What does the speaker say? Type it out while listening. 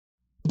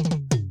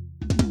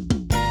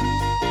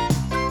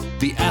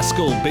the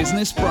Askell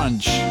Business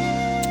Brunch.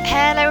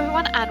 Hello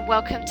everyone and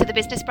welcome to the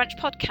Business Brunch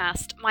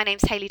podcast. My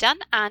name's Hayley Dunn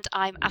and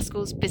I'm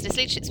Askell's Business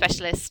Leadership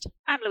Specialist.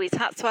 I'm Louise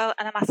Hatswell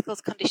and I'm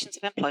Askell's Conditions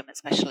of Employment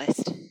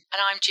Specialist. And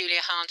I'm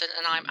Julia Harnden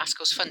and I'm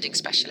Askell's Funding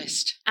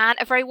Specialist. And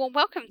a very warm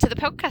welcome to the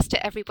podcast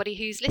to everybody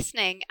who's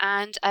listening.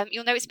 And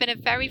you'll know it's been a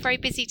very, very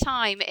busy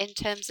time in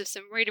terms of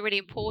some really, really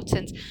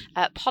important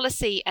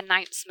policy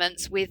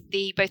announcements with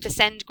both the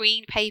Send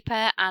Green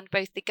paper and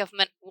both the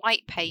government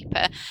white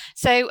paper.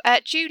 So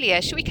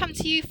Julia, should we come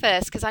to you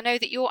first? Because I know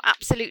that you're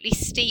absolutely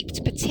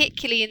steeped,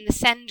 particularly in the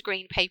Send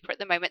Green paper at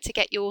the moment, to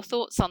get your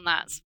thoughts on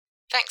that.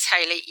 Thanks,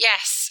 Hayley.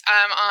 Yes,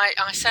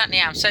 I certainly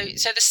am. So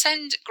the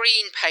Send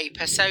Green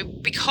paper, so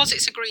because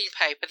it's a green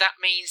paper,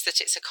 that means that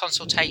it's a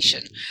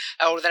consultation,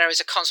 or there is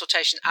a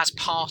consultation as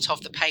part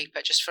of the paper,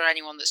 just for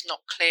anyone that's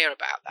not clear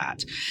about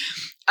that.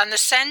 And the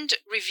Send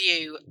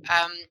review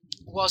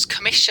was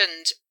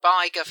commissioned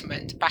by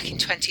government back in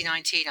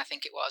 2019, I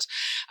think it was.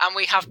 And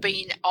we have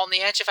been on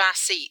the edge of our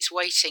seats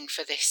waiting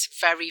for this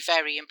very,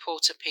 very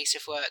important piece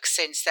of work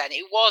since then.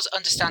 It was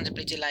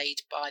understandably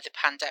delayed by the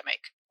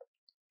pandemic.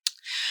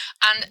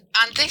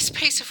 And this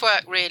piece of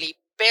work really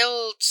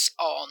builds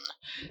on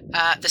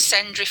the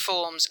Send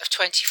reforms of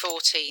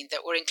 2014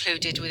 that were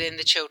included within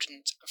the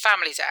Children's and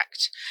Families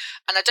Act.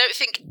 And I don't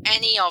think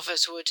any of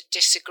us would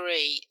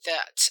disagree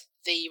that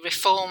the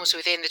reforms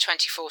within the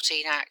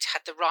 2014 Act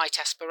had the right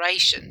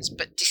aspirations,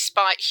 but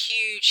despite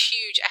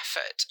huge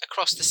effort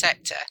across the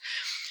sector,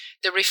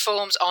 the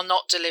reforms are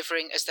not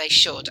delivering as they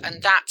should,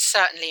 and that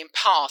certainly in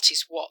part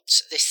is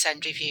what this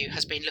Send review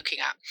has been looking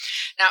at.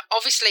 Now,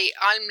 obviously,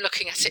 I'm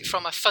looking at it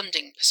from a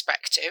funding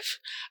perspective,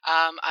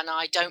 and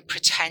I don't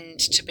pretend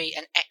to be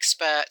an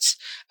expert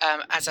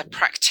as a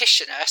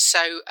practitioner,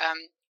 so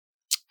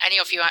any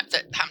of you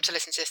that happen to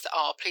listen to this that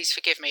are, please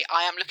forgive me.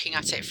 I am looking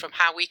at it from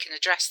how we can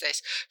address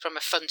this from a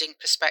funding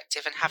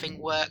perspective and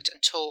having worked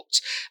and talked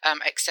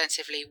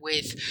extensively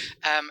with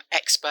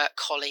expert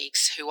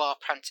colleagues who are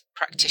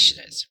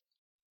practitioners.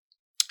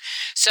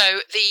 So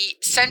the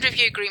Send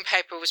Review Green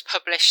Paper was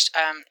published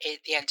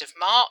at the end of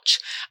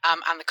March,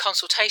 and the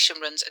consultation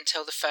runs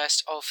until the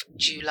 1st of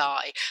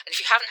July. And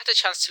if you haven't had a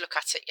chance to look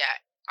at it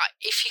yet,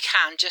 if you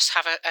can, just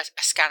have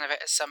a scan of it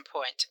at some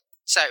point.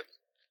 So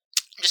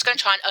I'm just going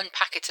to try and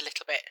unpack it a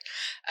little bit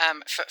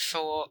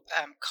for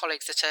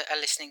colleagues that are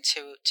listening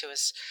to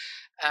us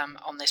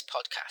on this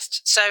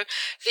podcast. So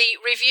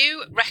the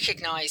review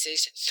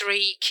recognises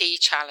three key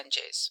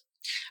challenges,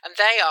 and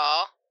they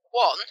are: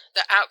 one,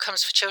 that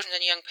outcomes for children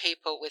and young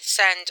people with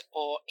Send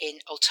or in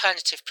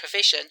alternative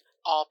provision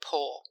are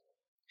poor.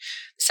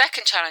 The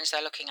second challenge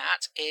they're looking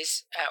at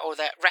is, or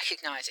they're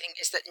recognising,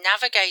 is that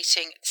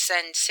navigating the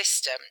Send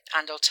system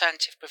and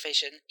alternative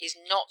provision is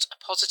not a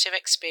positive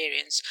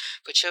experience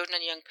for children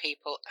and young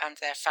people and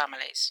their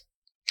families.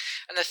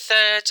 And the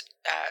third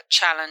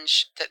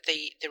challenge that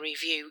the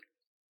review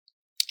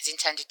is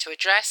intended to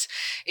address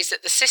is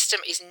that the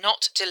system is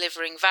not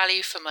delivering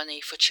value for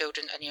money for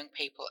children and young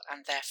people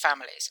and their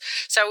families.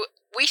 So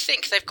we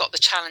think they've got the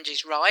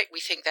challenges right. We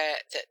think they're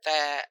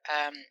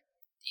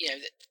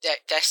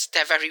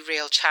very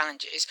real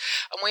challenges,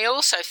 and we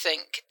also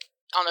think,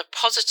 on a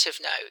positive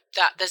note,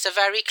 that there's a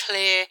very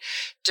clear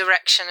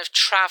direction of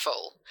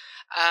travel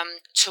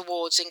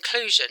towards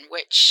inclusion,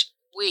 which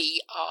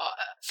we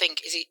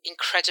think is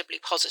incredibly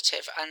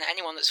positive, and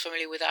anyone that's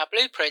familiar with our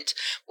blueprint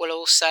will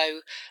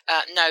also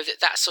know that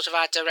that's sort of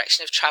our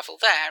direction of travel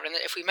there, and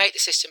that if we make the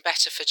system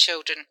better for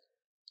children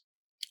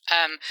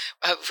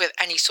with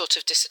any sort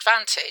of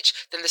disadvantage,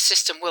 then the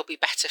system will be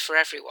better for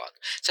everyone.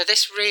 So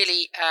this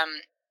really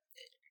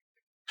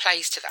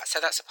plays to that, so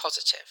that's a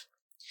positive.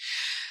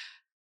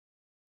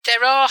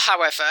 There are,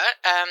 however,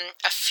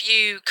 a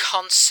few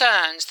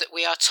concerns that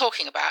we are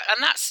talking about,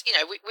 and that's,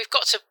 we've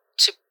got to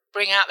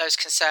bring out those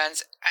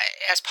concerns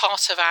as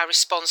part of our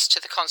response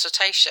to the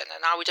consultation,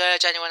 and I would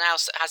urge anyone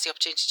else that has the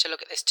opportunity to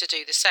look at this to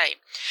do the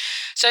same.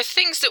 So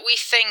things that we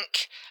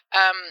think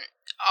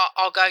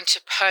are going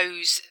to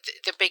pose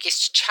the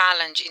biggest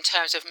challenge in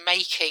terms of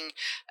making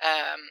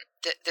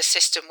the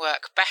system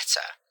work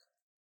better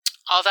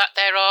are that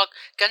there are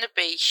going to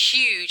be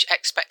huge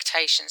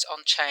expectations on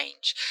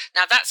change.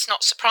 Now, that's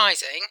not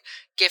surprising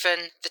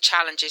given the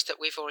challenges that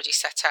we've already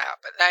set out,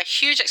 but there are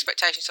huge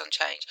expectations on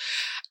change.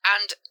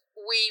 And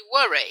we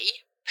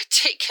worry,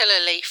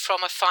 particularly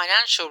from a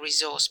financial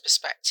resource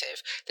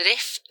perspective, that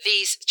if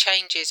these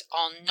changes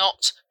are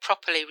not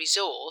properly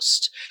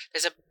resourced,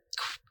 there's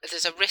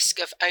a risk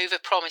of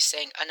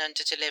over-promising and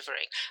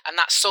under-delivering. And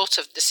that's sort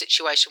of the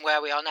situation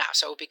where we are now.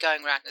 So we'll be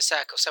going round in a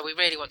circle. So we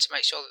really want to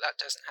make sure that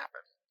doesn't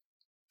happen.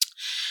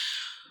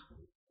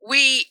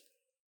 We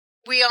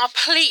are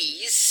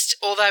pleased,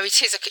 although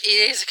it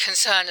is a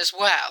concern as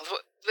well,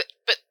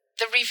 but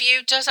the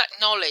review does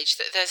acknowledge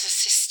that there's a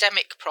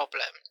systemic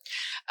problem,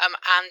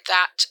 and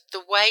that the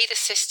way the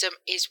system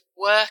is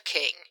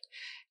working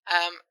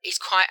is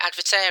quite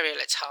adversarial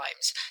at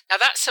times. Now,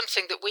 that's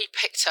something that we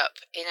picked up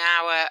in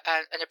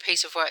a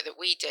piece of work that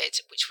we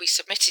did, which we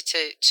submitted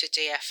to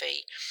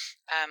DFE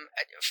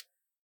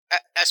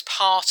as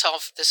part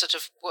of the sort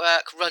of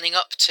work running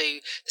up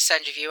to the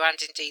SEND review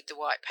and indeed the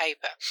white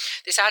paper,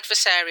 this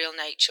adversarial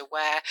nature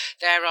where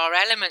there are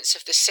elements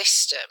of the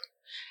system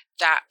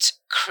that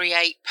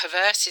create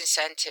perverse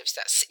incentives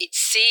that it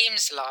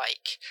seems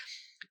like,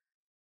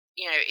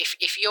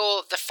 if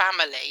you're the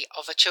family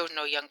of a children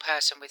or young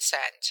person with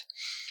SEND,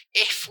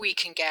 if we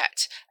can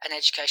get an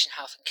education,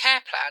 health and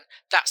care plan,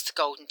 that's the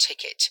golden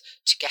ticket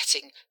to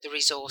getting the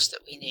resource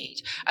that we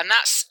need. And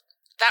that's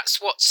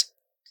what's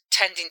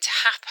tending to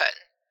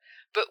happen.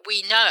 But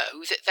we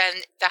know that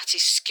then that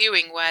is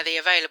skewing where the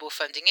available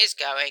funding is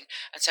going.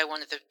 And so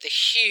one of the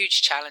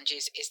huge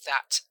challenges is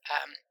that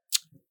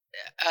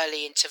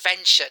early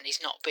intervention is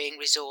not being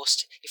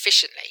resourced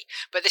efficiently.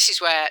 But this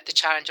is where the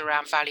challenge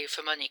around value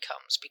for money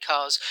comes,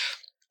 because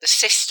the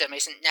system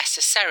isn't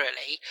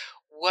necessarily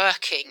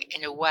working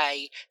in a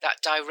way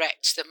that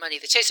directs the money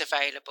that is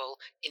available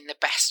in the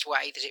best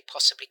way that it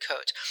possibly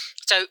could.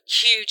 So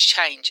huge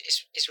change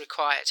is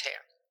required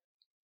here.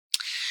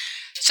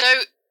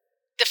 So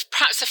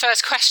perhaps the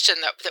first question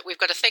that we've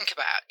got to think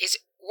about is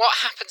what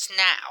happens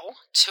now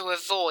to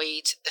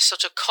avoid the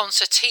sort of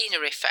concertina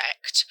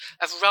effect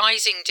of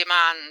rising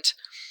demand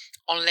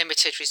on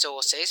limited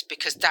resources,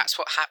 because that's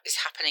what is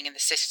happening in the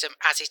system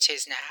as it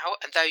is now,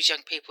 and those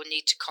young people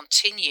need to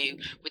continue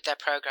with their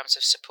programs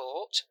of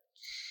support.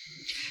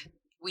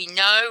 We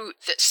know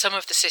that some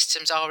of the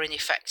systems are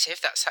ineffective,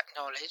 that's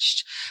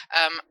acknowledged.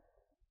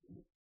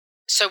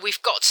 So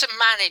we've got to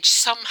manage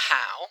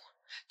somehow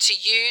to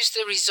use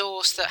the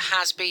resource that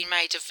has been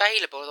made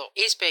available or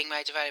is being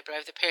made available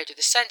over the period of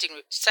the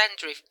spending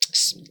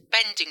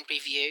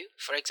review,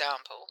 for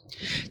example,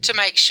 to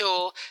make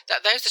sure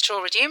that those that are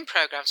already in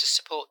programmes of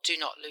support do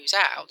not lose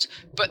out,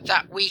 but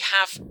that we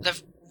have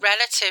the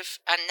relative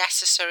and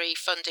necessary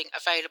funding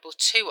available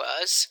to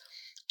us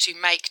to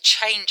make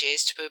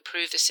changes to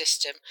improve the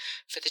system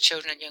for the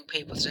children and young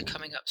people that are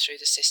coming up through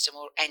the system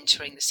or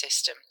entering the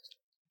system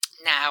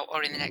now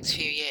or in the next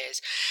few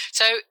years.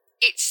 So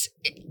it's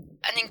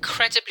an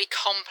incredibly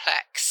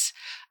complex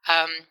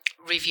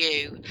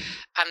review,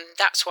 and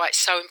that's why it's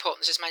so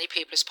important that as many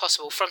people as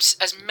possible, from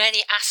as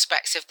many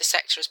aspects of the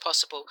sector as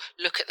possible,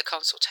 look at the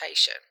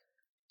consultation.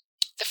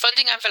 The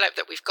funding envelope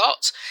that we've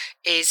got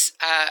is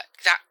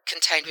that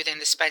contained within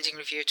the Spending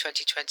Review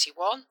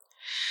 2021.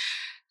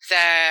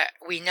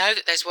 We know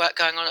that there's work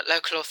going on at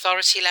local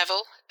authority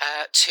level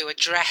to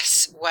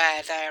address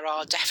where there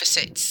are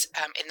deficits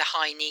in the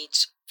high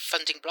needs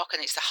funding block,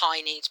 and it's the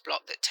high needs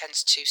block that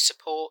tends to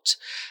support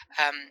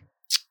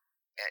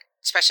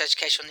special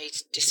educational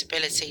needs,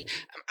 disability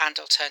and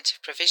alternative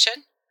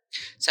provision.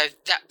 So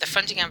that the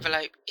funding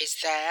envelope is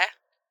there.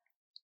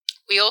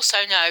 We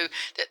also know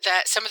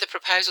that some of the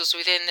proposals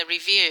within the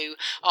review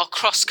are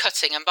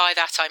cross-cutting, and by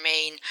that I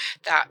mean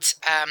that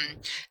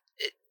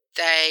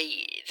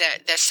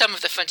some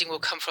of the funding will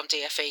come from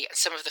DFE and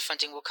some of the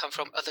funding will come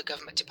from other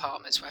government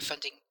departments where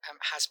funding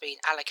has been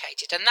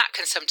allocated, and that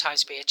can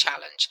sometimes be a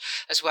challenge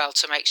as well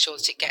to make sure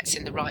that it gets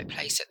in the right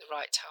place at the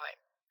right time.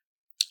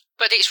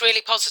 But it's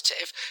really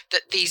positive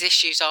that these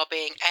issues are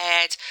being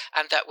aired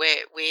and that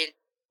we're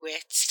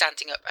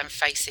standing up and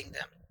facing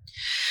them.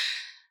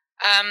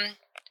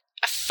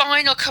 A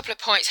final couple of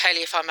points,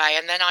 Hayley, if I may,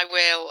 and then I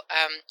will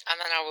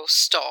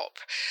stop.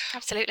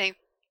 Absolutely.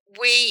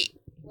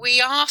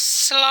 We are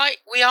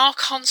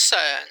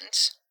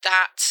concerned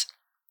that,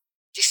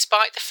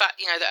 despite the fact,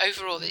 that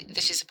overall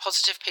this is a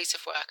positive piece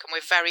of work and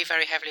we're very,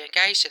 very heavily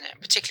engaged in it,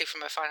 particularly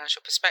from a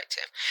financial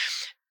perspective,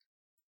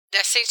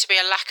 there seems to be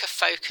a lack of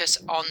focus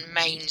on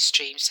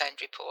mainstream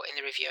SEND report in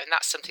the review, and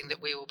that's something that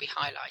we will be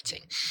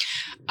highlighting.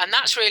 And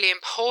that's really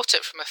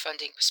important from a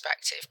funding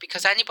perspective,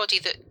 because anybody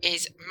that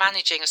is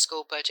managing a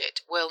school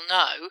budget will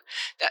know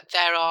that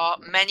there are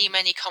many,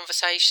 many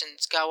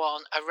conversations go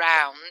on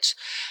around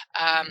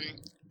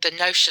the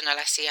notional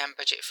SEN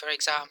budget, for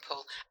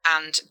example,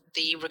 and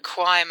the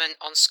requirement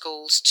on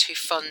schools to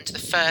fund the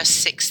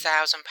first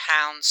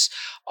 £6,000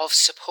 of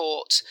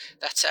support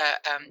that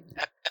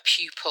a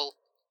pupil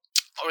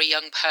or a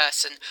young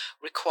person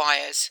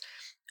requires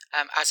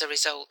as a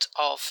result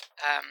of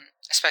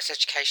a special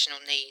educational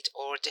need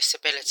or a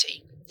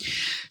disability.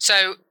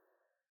 So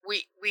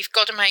we've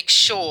got to make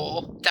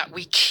sure that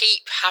we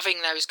keep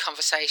having those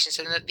conversations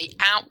and that the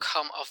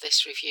outcome of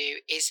this review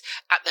is,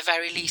 at the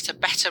very least, a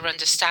better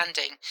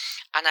understanding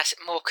and a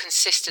more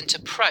consistent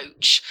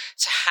approach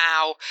to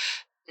how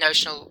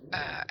notional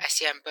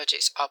SEN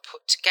budgets are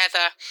put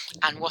together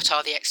and what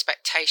are the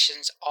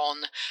expectations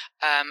on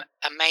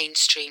a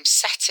mainstream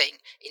setting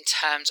in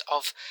terms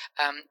of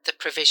the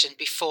provision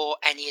before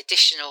any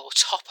additional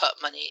top-up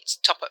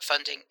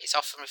funding is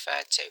often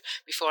referred to,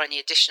 before any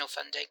additional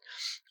funding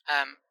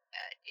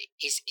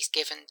is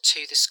given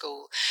to the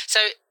school.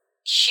 So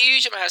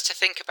huge amounts to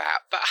think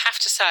about, but I have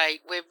to say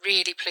we're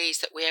really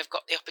pleased that we have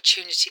got the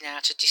opportunity now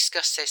to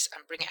discuss this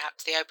and bring it out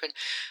to the open,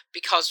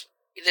 because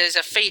there's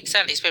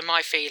certainly it's been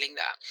my feeling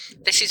that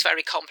this is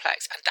very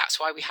complex, and that's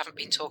why we haven't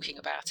been talking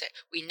about it.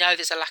 We know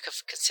there's a lack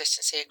of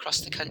consistency across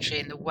the country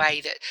in the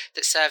way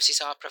that services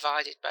are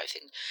provided, both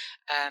in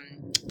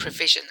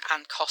provision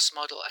and cost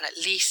model, and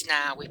at least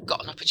now we've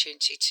got an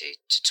opportunity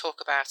to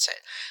talk about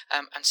it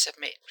and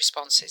submit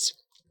responses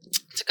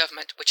to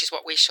government, which is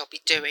what we shall be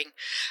doing,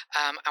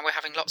 and we're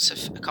having lots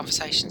of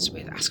conversations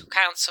with Askell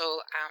Council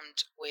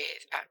and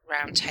with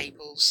round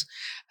tables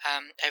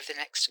over the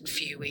next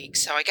few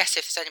weeks. So I guess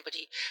if there's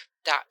anybody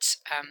that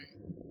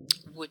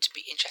would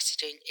be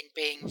interested in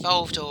being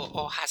involved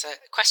or has a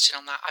question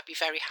on that, I'd be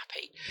very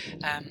happy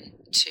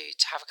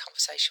to have a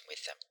conversation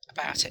with them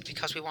about it,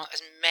 because we want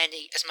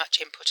as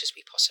much input as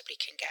we possibly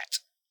can get.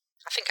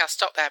 I think I'll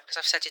stop there because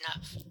I've said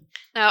enough.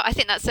 No, I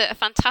think that's a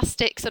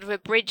fantastic sort of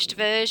abridged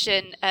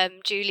version,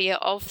 Julia,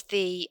 of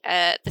the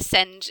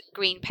SEND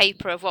Green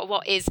Paper, of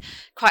what is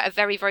quite a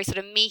very, very sort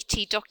of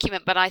meaty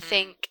document. But I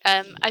think,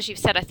 as you've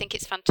said, I think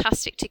it's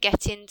fantastic to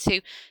get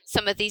into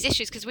some of these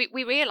issues, because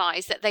we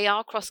realise that they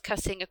are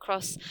cross-cutting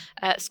across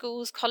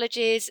schools,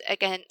 colleges,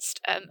 against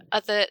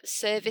other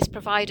service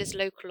providers,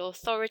 local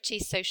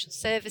authorities, social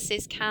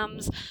services,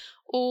 CAMS,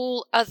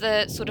 all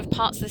other sort of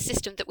parts of the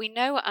system that we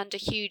know are under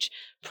huge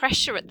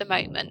pressure at the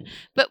moment.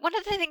 But one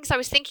of the things I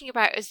was thinking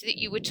about is that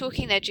you were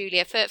talking there,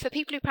 Julia, for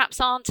people who perhaps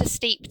aren't as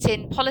steeped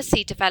in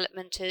policy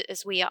development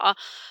as we are,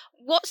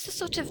 what's the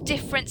sort of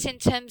difference in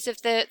terms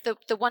of the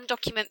one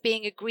document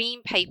being a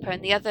green paper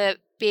and the other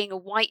being a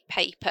white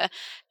paper?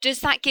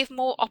 Does that give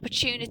more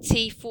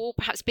opportunity for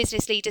perhaps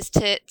business leaders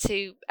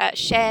to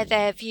share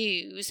their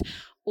views,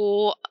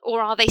 or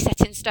are they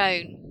set in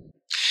stone?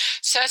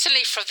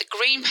 Certainly for the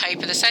green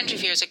paper, the SEND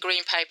review is a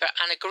green paper,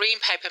 and a green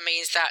paper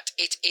means that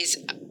it is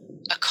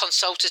a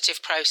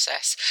consultative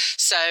process.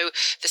 So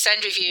the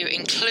SEND review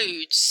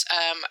includes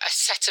a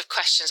set of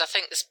questions, I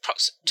think there's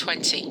approximately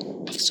 20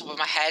 off the top of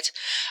my head,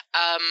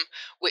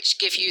 which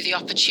give you the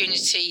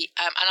opportunity,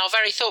 and are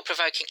very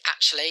thought-provoking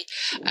actually,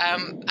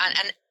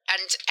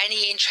 and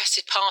any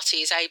interested party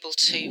is able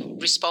to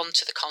respond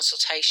to the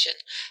consultation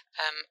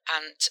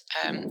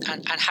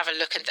and have a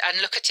look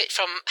and look at it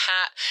from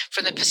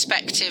the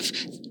perspective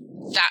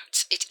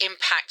that it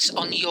impacts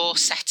on your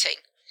setting,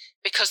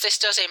 because this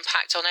does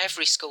impact on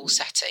every school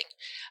setting,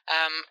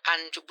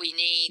 and we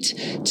need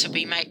to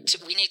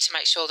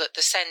make sure that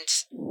the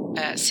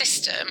SEND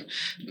system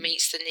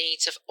meets the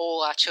needs of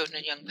all our children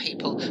and young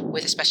people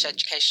with a special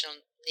educational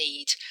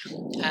need,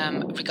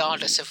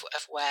 regardless of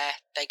where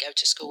they go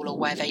to school or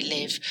where they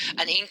live.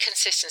 And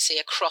inconsistency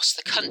across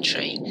the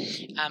country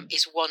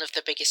is one of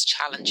the biggest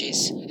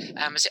challenges,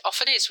 as it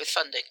often is with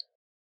funding.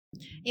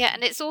 Yeah,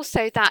 and it's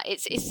also that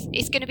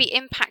it's going to be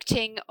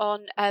impacting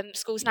on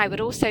schools now,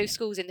 but also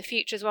schools in the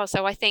future as well.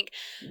 So I think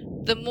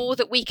the more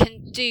that we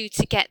can do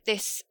to get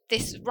this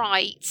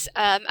right,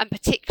 and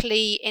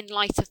particularly in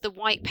light of the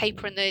white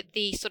paper and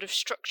the sort of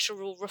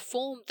structural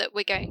reform that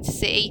we're going to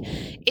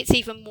see, it's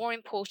even more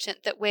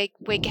important that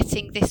we're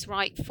getting this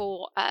right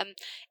for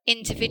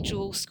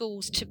individual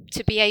schools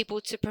to be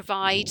able to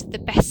provide the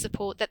best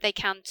support that they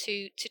can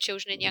to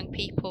children and young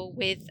people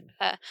with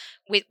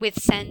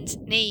SEND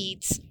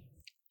needs.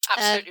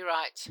 Absolutely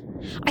right.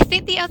 I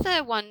think the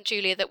other one,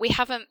 Julia, that we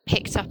haven't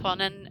picked up on,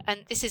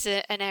 and this is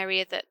an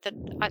area that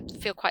I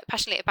feel quite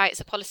passionately about, it's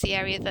a policy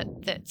area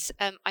that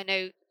I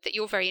know that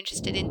you're very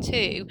interested in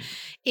too,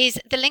 is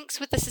the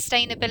links with the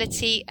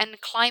sustainability and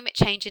climate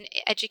change in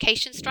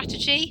education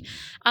strategy.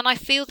 And I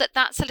feel that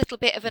that's a little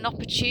bit of an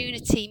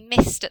opportunity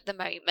missed at the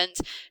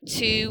moment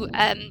to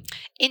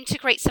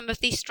integrate some of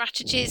these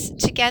strategies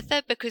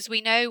together, because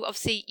we know,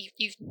 obviously,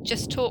 you've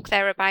just talked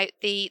there about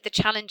the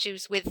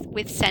challenges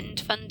with SEND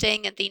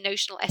funding and the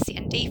notional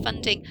SEND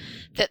funding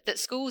that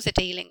schools are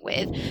dealing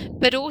with,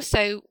 but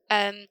also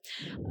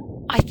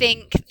I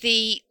think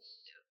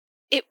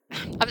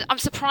I'm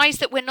surprised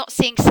that we're not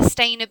seeing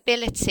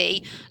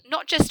sustainability,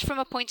 not just from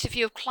a point of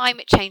view of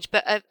climate change,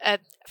 but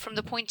from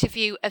the point of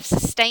view of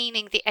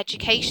sustaining the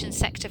education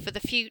sector for the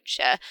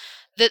future,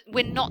 that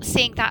we're not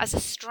seeing that as a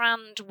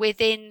strand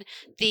within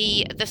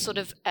the sort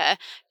of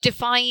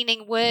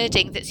defining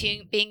wording that's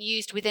being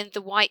used within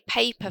the white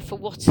paper for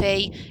what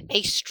a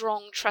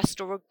strong trust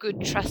or a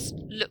good trust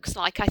looks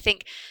like. I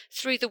think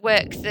through the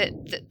work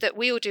that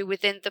we all do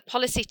within the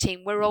policy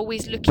team, we're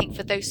always looking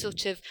for those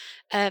sort of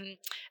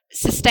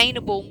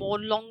sustainable, more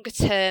longer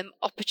term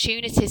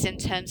opportunities in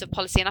terms of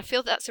policy, and I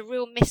feel that's a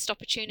real missed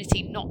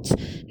opportunity, not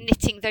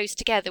knitting those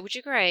together. Would you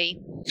agree?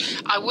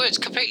 I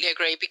would completely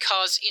agree,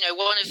 because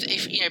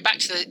back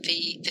to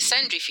the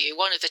SEND review,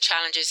 one of the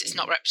challenges is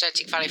not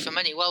representing value for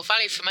money. Well,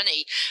 value for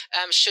money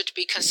should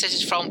be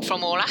considered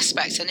from all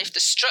aspects, and if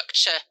the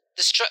structures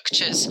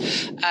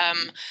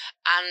and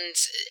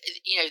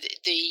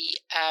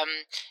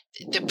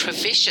the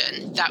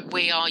provision that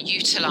we are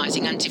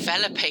utilising and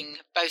developing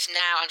both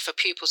now and for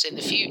pupils in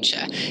the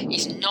future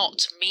is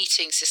not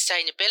meeting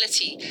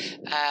sustainability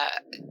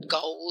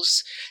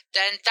goals,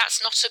 then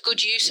that's not a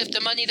good use of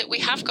the money that we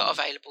have got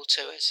available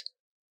to us.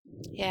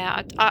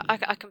 Yeah,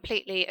 I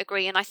completely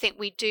agree, and I think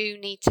we do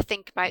need to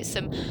think about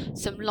some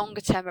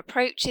longer term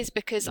approaches,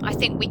 because I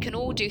think we can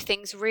all do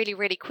things really,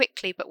 really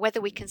quickly, but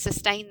whether we can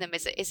sustain them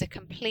is a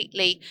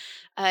completely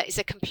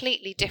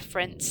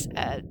different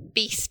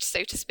beast,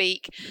 so to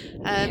speak.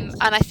 And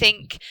I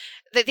think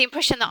the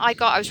impression that I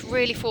got, I was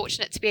really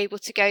fortunate to be able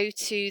to go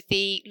to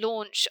the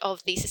launch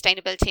of the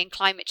Sustainability and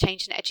Climate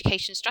Change in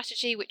Education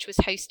Strategy, which was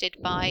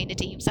hosted by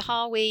Nadeem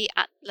Zahawi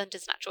at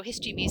London's Natural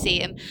History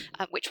Museum,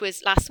 which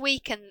was last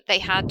week, and they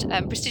had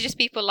prestigious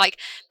people like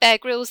Bear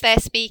Grylls there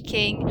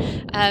speaking,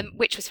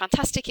 which was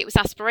fantastic. It was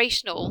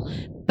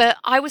aspirational, but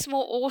I was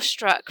more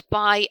awestruck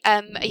by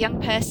a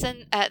young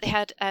person. They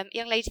had a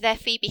young lady there,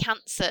 Phoebe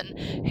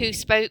Hanson, who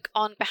spoke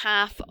on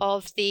behalf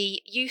of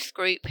the youth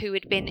group who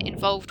had been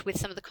involved with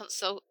some of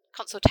the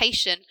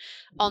consultation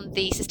on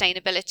the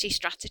sustainability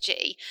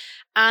strategy,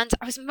 and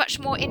I was much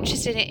more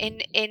interested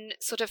in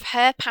sort of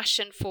her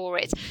passion for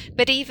it.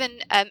 But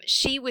even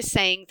she was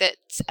saying that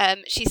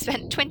she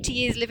spent 20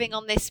 years living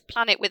on this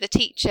planet with a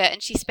teacher,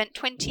 and she spent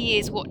 20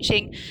 years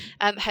watching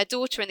her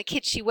daughter and the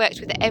kids she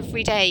worked with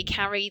every day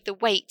carry the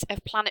weight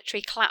of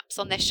planetary collapse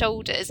on their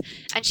shoulders,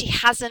 and she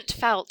hasn't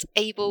felt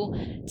able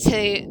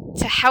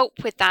to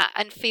help with that,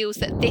 and feels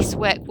that this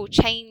work will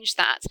change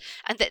that,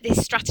 and that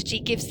this strategy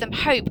gives them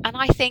hope. And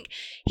I think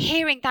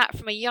hearing that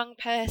from a young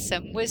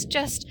person was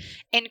just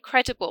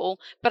incredible.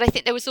 But I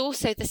think there was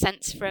also the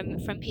sense from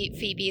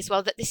Phoebe as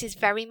well that this is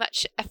very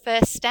much a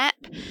first step.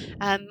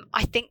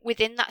 I think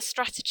within that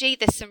strategy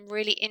there's some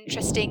really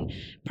interesting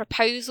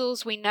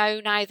proposals. We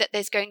know now that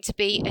there's going to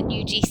be a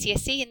new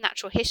GCSE in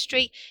natural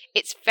history.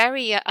 It's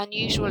very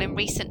unusual in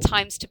recent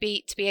times to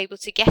be able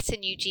to get a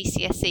new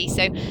GCSE,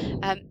 so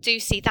do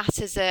see that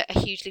as a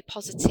hugely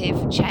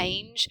positive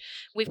change.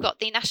 We've got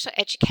the National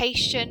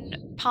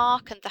Education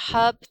Park and the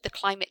Hub, the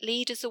Climate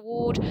Leaders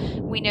Award.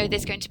 We know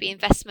there's going to be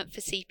investment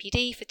for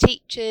CPD for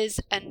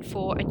teachers, and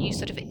for a new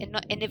sort of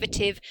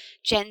innovative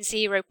Gen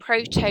Zero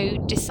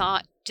proto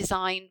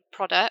design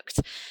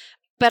product.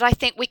 But I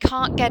think we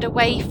can't get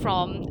away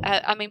from,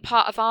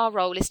 part of our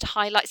role is to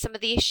highlight some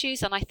of the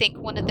issues. And I think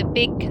one of the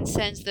big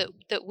concerns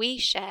that we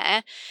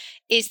share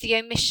is the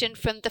omission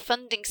from the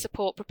funding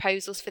support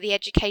proposals for the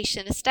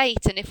education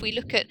estate. And if we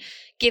look at,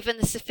 given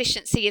the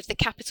sufficiency of the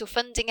capital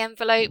funding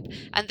envelope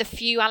and the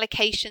few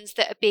allocations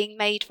that are being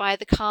made via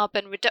the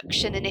Carbon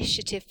Reduction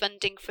Initiative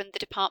funding from the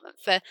Department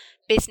for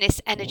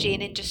Business, Energy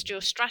and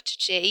Industrial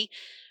Strategy,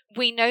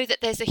 we know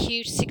that there's a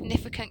huge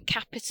significant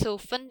capital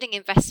funding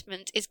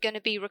investment is going to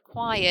be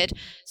required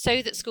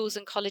so that schools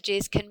and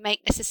colleges can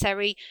make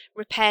necessary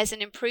repairs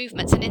and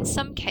improvements. And in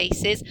some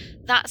cases,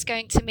 that's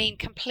going to mean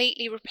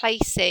completely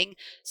replacing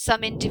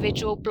some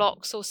individual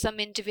blocks or some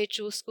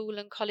individual school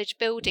and college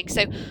buildings.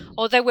 So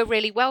although we're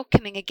really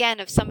welcoming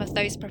again of some of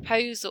those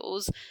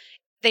proposals,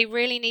 they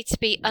really need to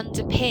be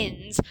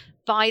underpinned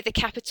by the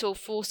capital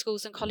for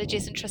schools and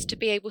colleges and trusts to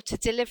be able to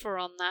deliver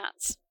on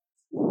that.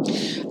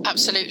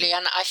 Absolutely,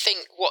 and I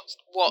think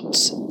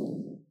what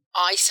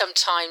I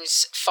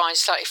sometimes find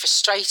slightly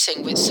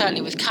frustrating, certainly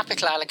with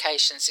capital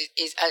allocations,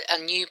 is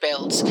new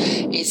builds,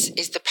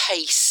 is the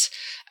pace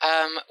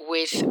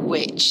with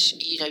which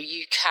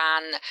you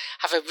can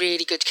have a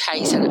really good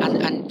case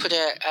and put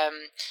a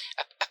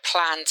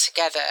plan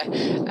together.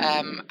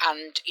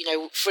 And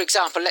for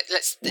example,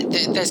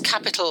 there's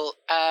capital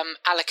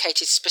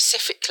allocated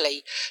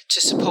specifically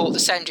to support the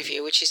SEND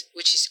review, which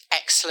is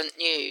excellent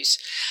news,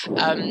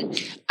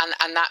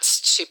 and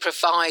that's to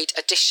provide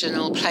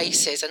additional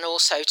places and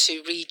also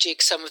to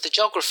rejig some of the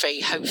geography,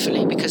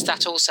 hopefully, because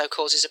that also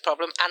causes a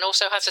problem and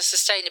also has a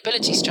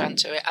sustainability strand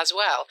to it as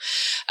well.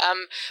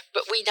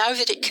 But we know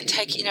that it can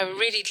take a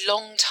really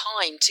long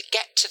time to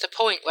get to the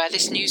point where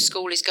this new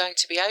school is going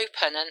to be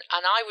open, and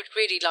I would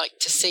really like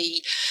to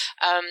see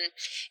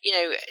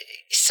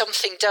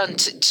something done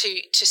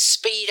to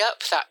speed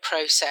up that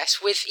process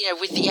with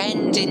the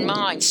end in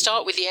mind.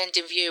 Start with the end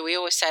in view. We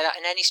always say that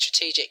in any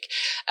strategic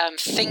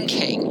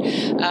thinking,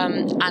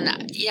 and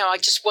I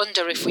just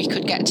wonder if we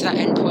could get to that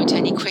end point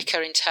any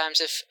quicker in terms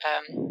of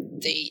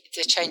the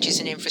changes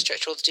in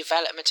infrastructure or the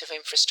development of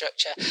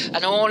infrastructure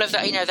and all of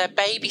that. They're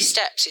baby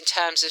steps in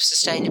terms of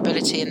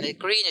sustainability and the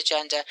green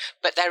agenda,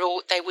 but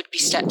they would be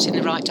steps in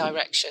the right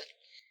direction.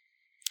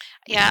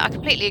 Yeah, I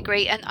completely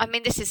agree. And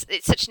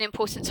it's such an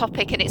important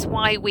topic, and it's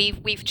why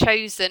we've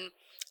chosen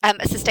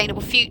a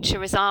sustainable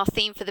future as our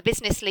theme for the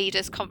Business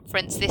Leaders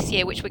Conference this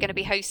year, which we're going to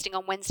be hosting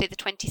on Wednesday the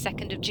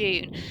 22nd of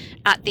June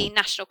at the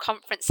National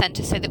Conference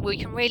Centre, so that we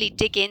can really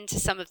dig into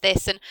some of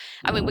this. And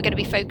we're going to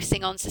be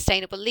focusing on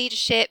sustainable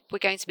leadership. We're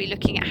going to be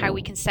looking at how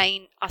we can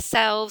sustain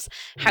ourselves,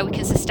 how we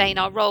can sustain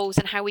our roles,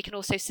 and how we can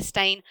also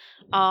sustain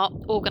our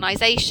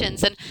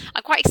organisations. And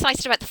I'm quite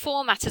excited about the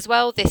format as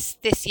well this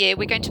year.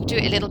 We're going to do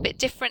it a little bit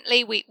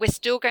differently. We're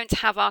still going to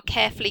have our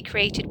carefully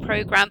created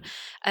programme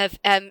of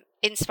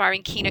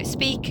inspiring keynote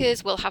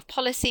speakers, we'll have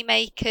policy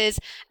makers,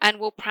 and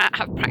we'll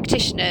have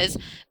practitioners.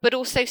 But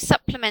also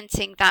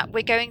supplementing that,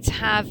 we're going to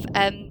have,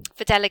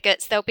 for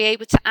delegates, they'll be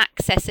able to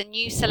access a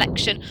new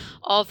selection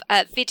of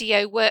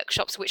video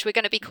workshops, which we're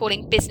going to be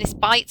calling Business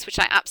Bites, which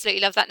I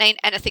absolutely love that name.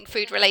 Anything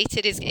food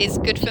related is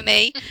good for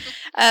me.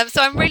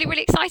 So I'm really,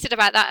 really excited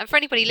about that. And for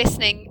anybody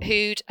listening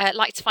who'd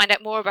like to find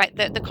out more about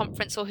the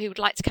conference, or who would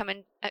like to come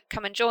and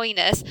join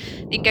us,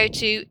 you can go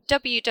to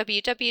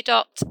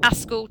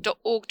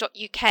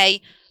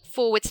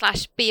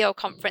www.ascl.org.uk/BO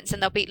conference,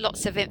 and there'll be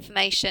lots of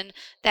information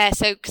there.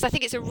 So, because I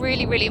think it's a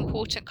really, really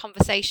important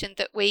conversation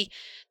that we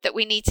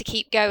need to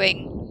keep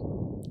going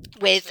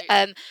with,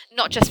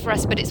 not just for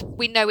us, but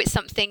we know it's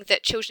something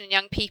that children and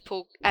young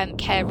people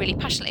care really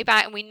passionately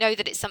about, and we know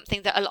that it's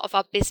something that a lot of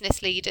our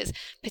business leaders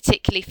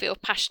particularly feel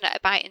passionate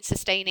about in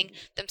sustaining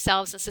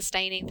themselves and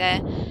sustaining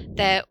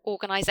their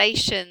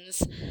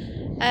organisations.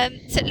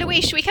 So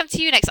Louise, should we come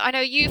to you next? I know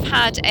you've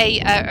had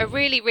a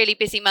really, really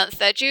busy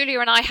month. Julia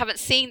and I haven't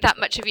seen that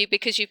much of you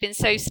because you've been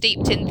so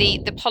steeped in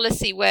the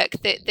policy work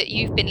that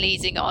you've been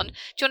leading on. Do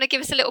you want to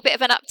give us a little bit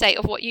of an update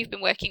of what you've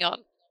been working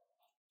on?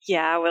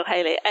 Yeah, I will,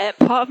 Hayley.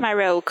 Part of my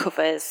role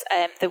covers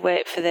the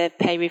work for the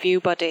pay review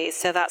bodies.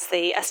 So that's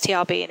the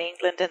STRB in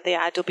England and the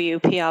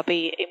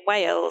IWPRB in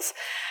Wales.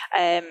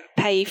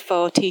 Pay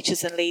for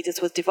teachers and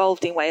leaders was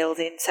devolved in Wales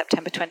in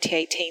September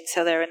 2018.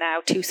 So there are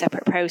now two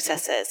separate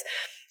processes.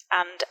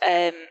 And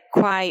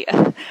quite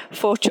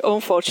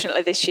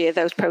unfortunately this year,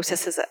 those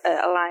processes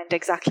aligned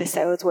exactly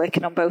so. I was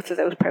working on both of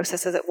those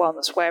processes at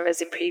once, whereas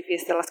in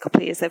the last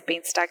couple of years, they've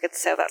been staggered.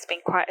 So that's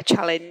been quite a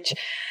challenge.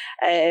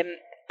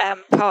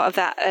 Part of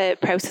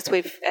that process,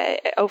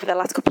 over the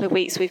last couple of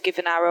weeks, we've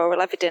given our oral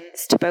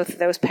evidence to both of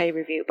those pay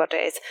review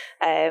bodies,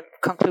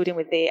 concluding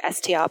with the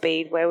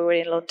STRB, where we were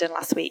in London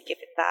last week,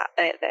 giving that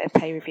the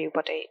pay review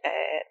body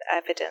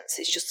evidence.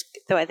 It's just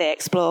the way they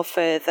explore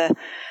further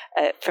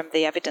from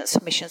the evidence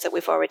submissions that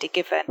we've already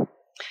given.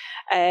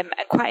 And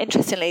quite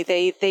interestingly,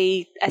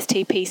 the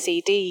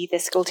STPCD, the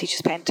School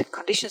Teachers Pay and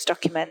Conditions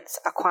documents,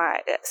 are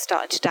quite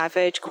starting to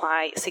diverge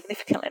quite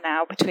significantly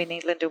now between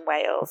England and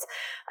Wales.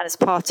 And as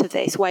part of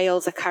this,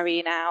 Wales are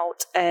carrying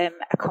out a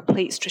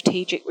complete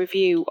strategic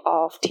review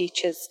of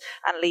teachers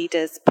and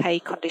leaders' pay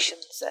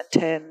conditions and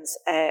terms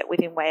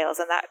within Wales.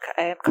 And that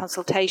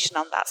consultation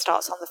on that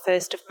starts on the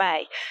 1st of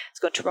May. It's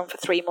going to run for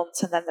 3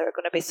 months, and then there are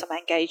going to be some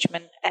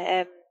engagement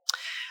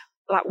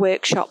like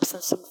workshops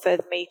and some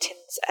further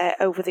meetings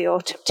over the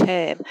autumn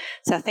term.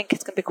 So I think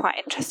it's going to be quite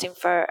interesting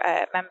for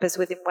members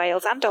within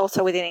Wales and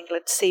also within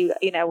England to see,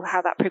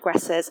 how that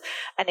progresses.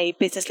 Any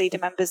business leader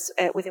members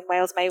within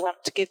Wales may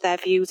want to give their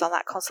views on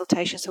that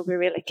consultation, so we're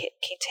really keen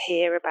to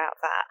hear about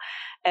that.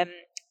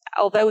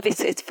 Although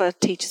this is for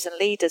teachers and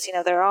leaders,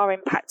 there are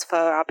impacts for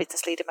our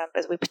business leader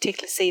members. We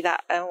particularly see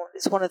that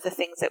it's one of the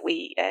things that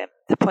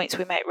the points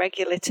we make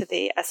regularly to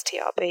the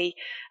STRB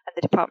and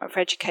the Department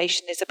for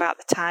Education is about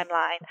the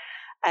timeline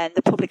and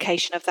the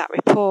publication of that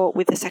report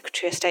with the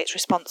Secretary of State's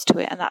response to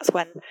it. And that's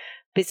when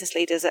business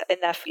leaders in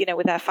their,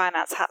 with their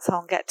finance hats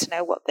on, get to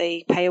know what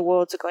the pay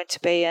awards are going to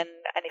be and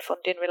any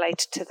funding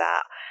related to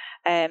that.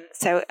 And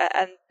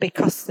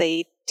because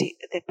the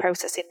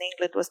process in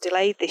England was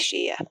delayed this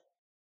year,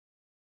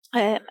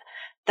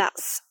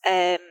 that's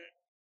going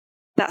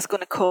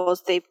to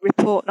cause the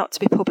report not to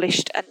be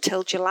published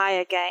until July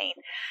again.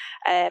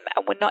 And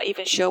we're not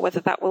even sure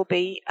whether that will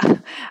be,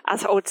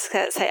 as I would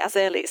say, as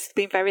early. It's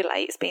been very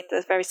late. It's been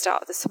the very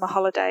start of the summer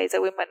holidays.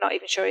 So we're not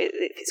even sure if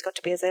it's going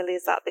to be as early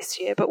as that this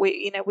year. But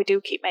we do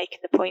keep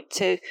making the point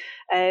to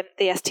the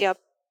STRB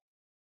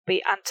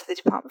and to the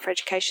Department for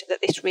Education that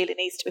this really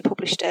needs to be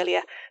published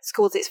earlier.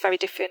 Schools, it's very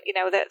different.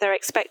 They're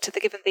expected,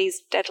 they're given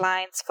these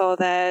deadlines for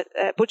their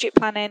budget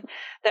planning.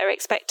 They're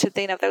expected,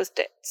 those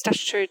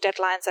statutory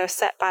deadlines are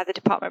set by the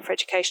Department for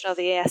Education or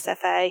the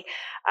ESFA,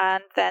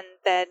 and then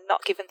they're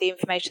not given the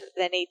information that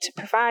they need to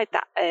provide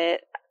that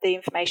the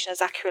information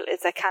as accurately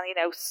as they can.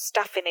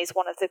 Staffing is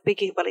one of the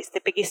biggest, it's the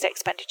biggest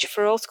expenditure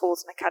for all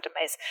schools and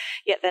academies,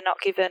 yet they're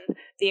not given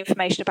the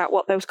information about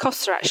what those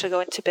costs are actually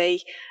going to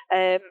be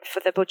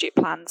for the budget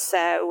plan.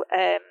 So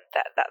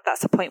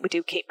that's a point we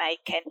do keep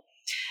making.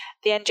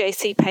 The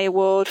NJC Pay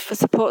Award for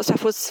support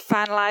staff was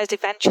finalised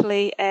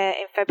eventually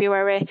in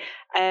February.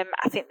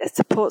 I think the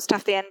support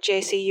staff, the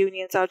NJC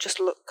unions, are just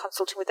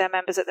consulting with their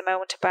members at the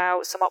moment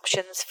about some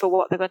options for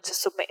what they're going to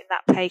submit in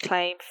that pay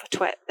claim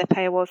for the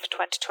pay award for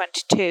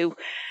 2022.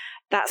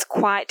 That's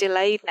quite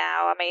delayed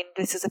now. I mean,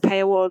 this is a pay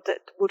award that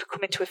would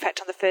come into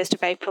effect on the 1st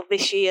of April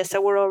this year, so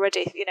we're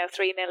already,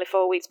 3, nearly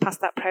 4 weeks past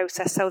that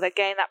process. So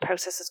again, that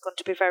process is going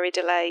to be very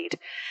delayed.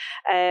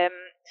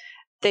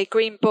 The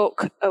Green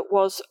Book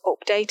was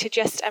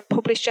updated and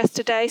published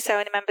yesterday, so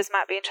any members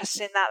might be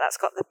interested in that. That's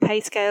got the pay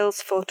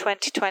scales for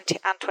 2020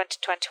 and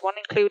 2021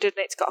 included,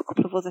 and it's got a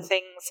couple of other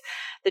things.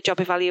 The job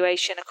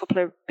evaluation, a couple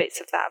of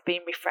bits of that have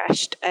been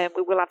refreshed.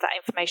 We will have that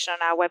information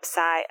on our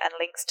website and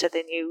links to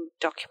the new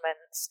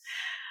documents.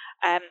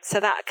 So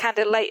that kind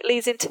of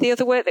leads into the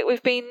other work that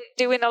we've been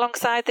doing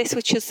alongside this,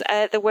 which is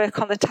the work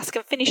on the Task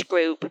and Finish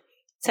group.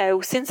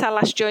 So since I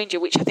last joined you,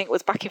 which I think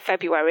was back in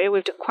February,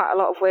 we've done quite a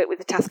lot of work with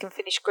the Task and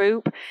Finish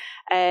group.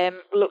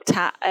 Looked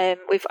at,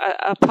 we've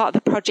a part of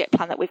the project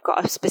plan that we've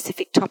got a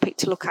specific topic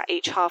to look at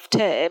each half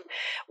term.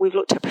 We've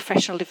looked at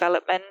professional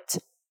development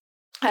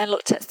and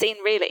looked at seeing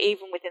really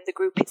even within the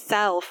group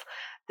itself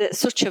that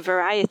such a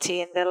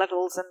variety in the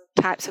levels and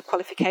types of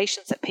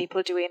qualifications that people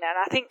are doing. And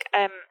I think,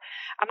 I'm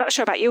not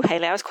sure about you,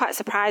 Hayley, I was quite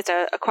surprised,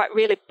 quite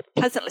really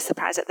pleasantly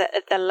surprised at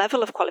the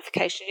level of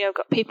qualification. You know,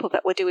 got people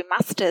that were doing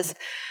masters,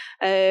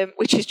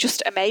 which is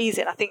just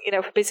amazing. I think, you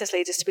know, for business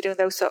leaders to be doing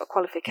those sort of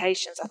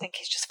qualifications, I think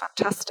is just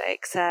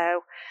fantastic.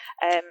 So,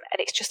 and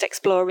it's just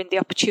exploring the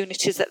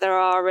opportunities that there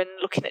are and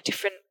looking at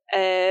different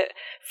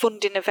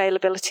funding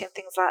availability and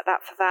things like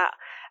that for that.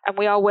 And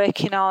we are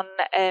working on,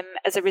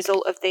 as a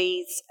result of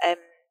these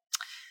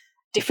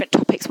different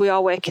topics, we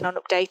are working on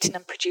updating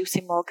and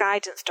producing more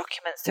guidance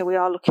documents. So we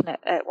are looking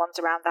at ones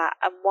around that.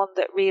 And one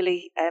that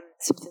really,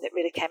 something that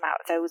really came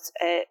out of those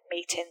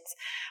meetings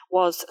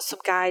was some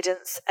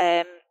guidance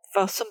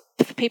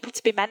for people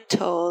to be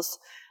mentors.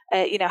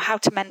 You know, how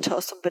to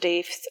mentor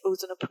somebody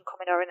who's an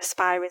up-and-coming or an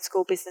aspiring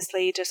school business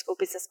leader, school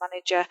business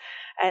manager.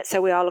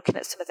 So we are looking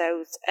at some of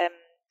those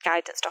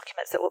guidance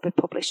documents that will be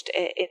published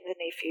in the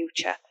near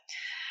future.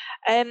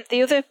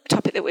 The other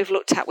topic that we've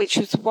looked at, which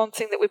was one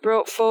thing that we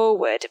brought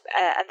forward,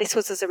 and this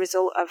was as a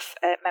result of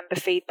member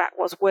feedback,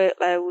 was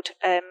workload.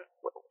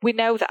 We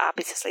know that our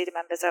business leader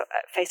members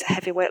face a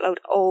heavy workload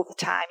all the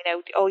time, you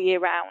know, all year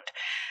round,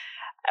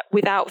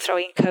 without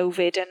throwing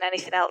COVID and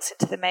anything else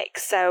into the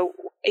mix. So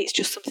it's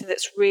just something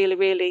that's really,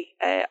 really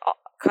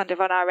kind of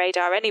on our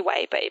radar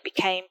anyway, but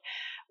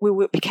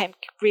we became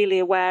really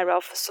aware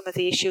of some of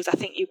the issues. I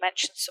think you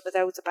mentioned some of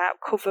those about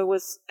cover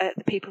was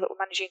the people that were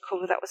managing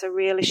cover. That was a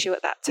real issue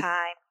at that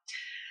time.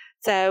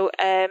 So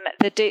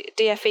the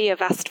DFE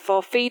have asked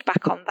for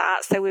feedback on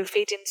that. So we're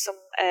feeding some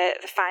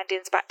the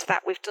findings back to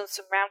that. We've done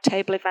some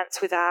roundtable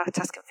events with our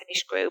Task and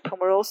Finish group, and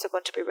we're also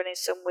going to be running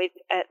some with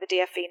the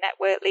DFE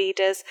network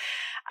leaders.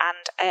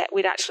 And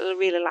we'd actually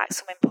really like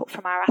some input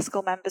from our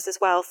ASCL members as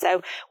well.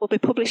 So we'll be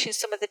publishing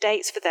some of the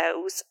dates for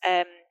those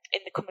in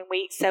the coming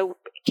weeks. So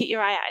keep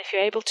your eye out if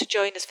you're able to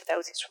join us for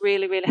those. It's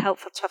really, really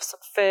helpful to have some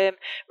firm,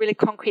 really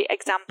concrete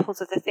examples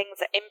of the things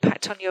that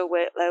impact on your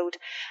workload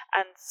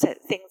and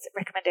things,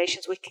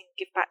 recommendations we can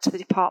give back to the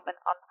department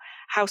on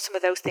how some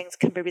of those things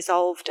can be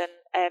resolved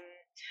and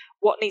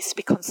what needs to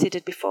be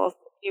considered before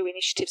new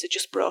initiatives are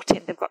just brought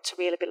in. They've got to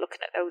really be looking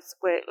at those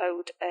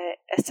workload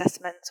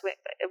assessments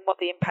and what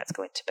the impact's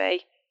going to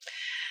be.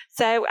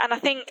 So, and I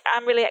think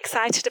I'm really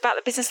excited about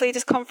the Business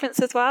Leaders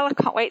Conference as well. I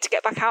can't wait to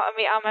get back out and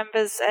meet our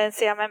members and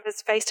see our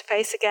members face to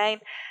face again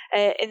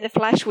in the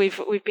flesh.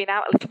 We've been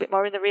out a little bit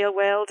more in the real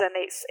world, and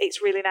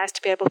it's really nice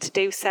to be able to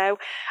do so.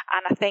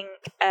 And I think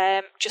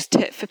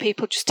for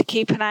people to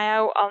keep an eye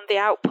out on the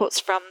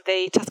outputs from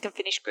the Task and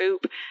Finish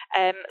group,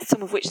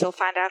 some of which they'll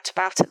find out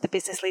about at the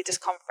Business Leaders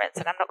Conference.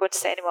 And I'm not going to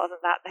say any more than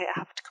that. They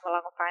have to come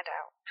along and find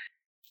out.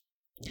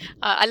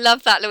 I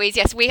love that, Louise.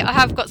 Yes, we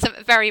have got some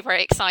very,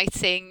 very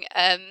exciting,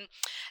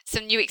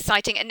 some new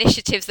exciting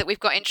initiatives that we've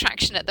got in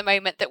traction at the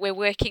moment that we're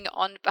working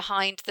on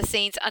behind the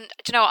scenes. And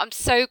do you know what? I'm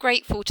so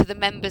grateful to the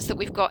members that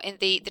we've got in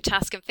the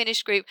Task and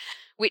Finish group,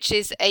 which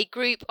is a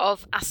group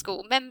of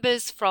ASCL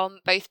members from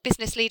both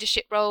business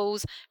leadership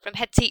roles, from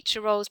head teacher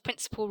roles,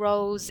 principal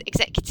roles,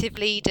 executive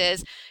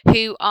leaders,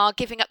 who are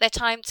giving up their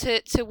time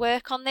to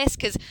work on this,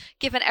 because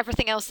given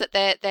everything else that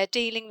they're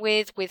dealing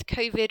with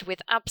COVID,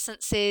 with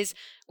absences,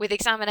 with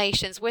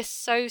examinations, we're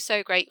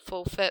so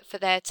grateful for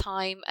their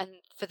time and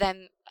for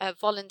them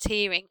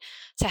volunteering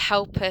to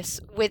help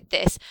us with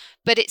this.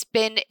 But it's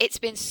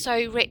been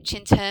so rich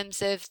in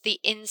terms of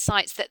the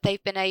insights that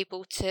they've been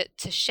able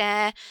to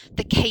share,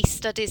 the case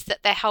studies that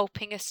they're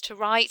helping us to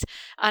write,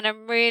 and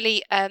I'm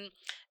really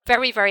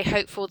very, very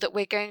hopeful that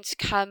we're going to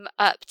come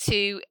up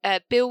to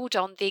build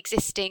on the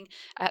existing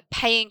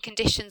paying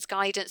conditions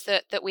guidance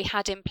that we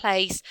had in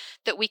place,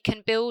 that we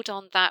can build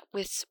on that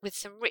with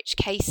some rich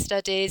case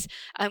studies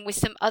and with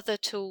some other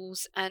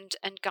tools and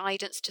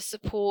guidance to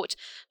support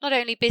not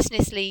only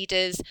business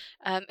leaders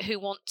who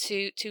want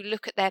to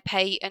look at their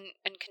pay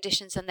and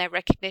conditions and their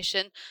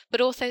recognition, but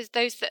also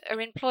those that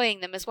are employing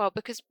them as well,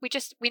 because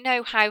we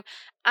know how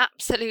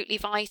absolutely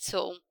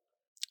vital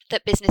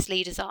that business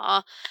leaders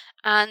are.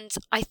 And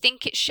I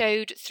think it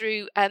showed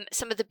through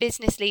some of the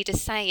business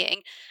leaders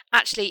saying,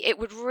 actually, it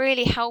would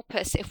really help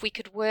us if we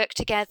could work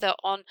together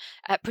on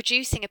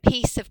producing a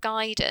piece of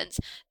guidance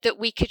that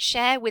we could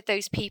share with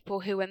those people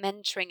who are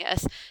mentoring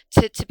us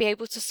to be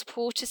able to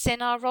support us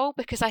in our role.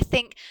 Because I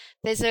think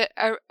there's a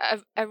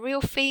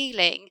real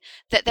feeling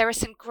that there are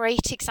some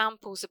great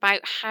examples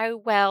about how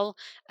well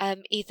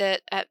either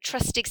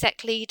trust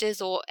exec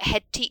leaders or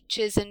head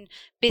teachers and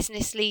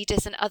business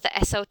leaders and other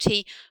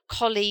SLT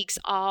colleagues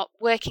are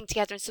working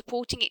together and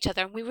supporting each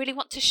other, and we really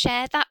want to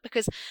share that,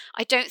 because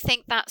I don't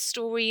think that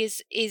story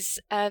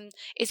is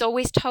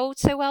always told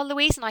so well,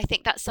 Louise, and I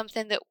think that's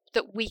something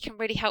that we can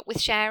really help with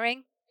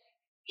sharing.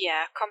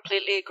 Yeah,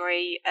 completely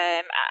agree.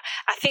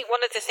 I think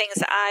one of the things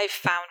that I've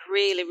found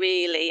really,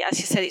 really, as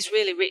you said, it's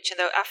really rich, and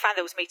I find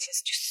those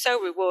meetings just so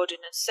rewarding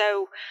and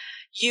so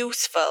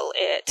useful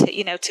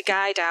to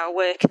guide our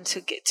work and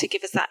to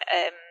give us that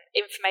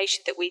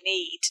information that we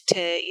need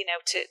to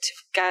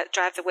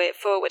drive the work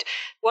forward.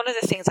 One of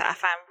the things that I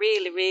found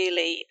really,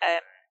 really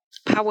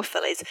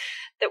powerful is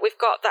that we've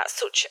got that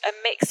such a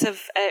mix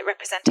of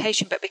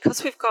representation, but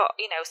because we've got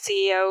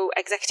CEO,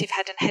 executive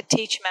head and head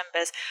teacher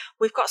members,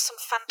 we've got some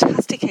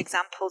fantastic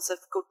examples of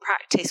good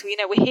practice. We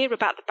hear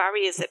about the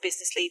barriers that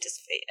business leaders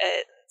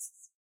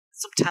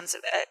sometimes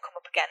come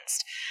up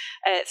against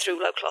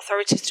through local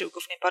authorities, through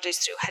governing bodies,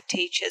 through head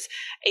teachers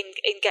in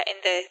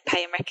getting the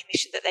pay and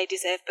recognition that they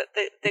deserve. But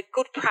the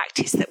good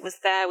practice that was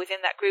there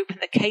within that group and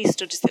the case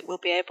studies that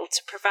we'll be able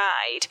to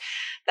provide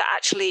that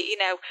actually,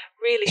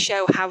 really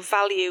show how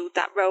valued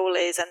that role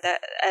is and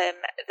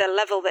the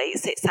level that it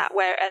sits at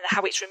and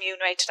how it's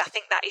remunerated. I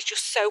think that is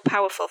just so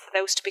powerful for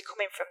those to be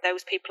coming from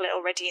those people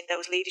already in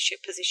those leadership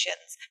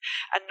positions,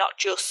 and not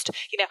just,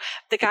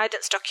 the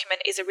guidance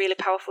document is a really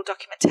powerful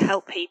document to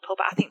help people,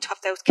 but I think to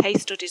have those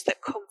case studies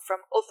that come from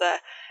other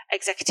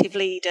executive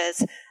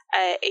leaders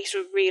is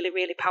a really,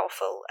 really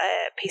powerful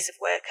piece of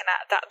work, and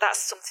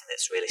that's something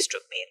that's really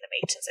struck me in the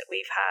meetings that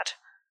we've had.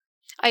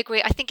 I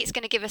agree. I think it's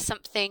going to give us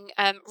something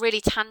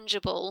really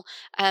tangible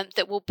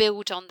that will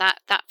build on that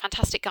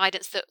fantastic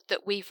guidance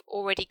that we've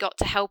already got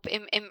to help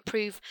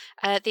improve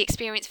the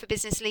experience for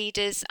business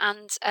leaders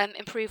and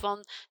improve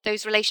on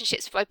those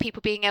relationships by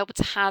people being able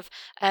to have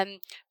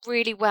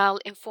really well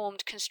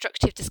informed,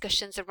 constructive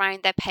discussions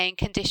around their pay and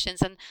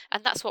conditions, and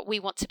that's what we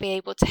want to be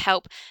able to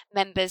help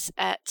members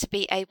to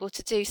be able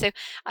to do. So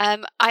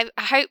I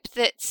hope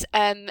that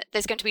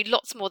there's going to be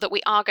lots more that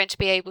we are going to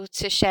be able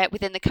to share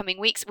within the coming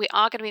weeks. We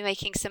are going to be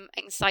making some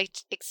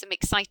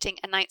exciting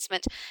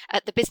announcement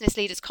at the Business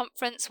Leaders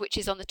Conference, which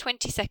is on the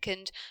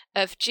 22nd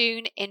of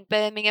June in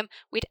Birmingham.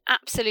 We'd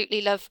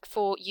absolutely love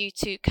for you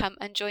to come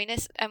and join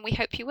us, and we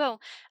hope you will.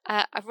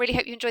 I really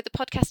hope you enjoyed the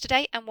podcast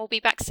today, and we'll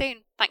be back soon.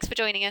 Thanks for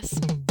joining us.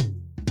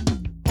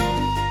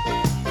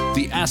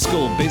 The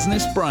Askell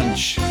Business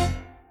Brunch.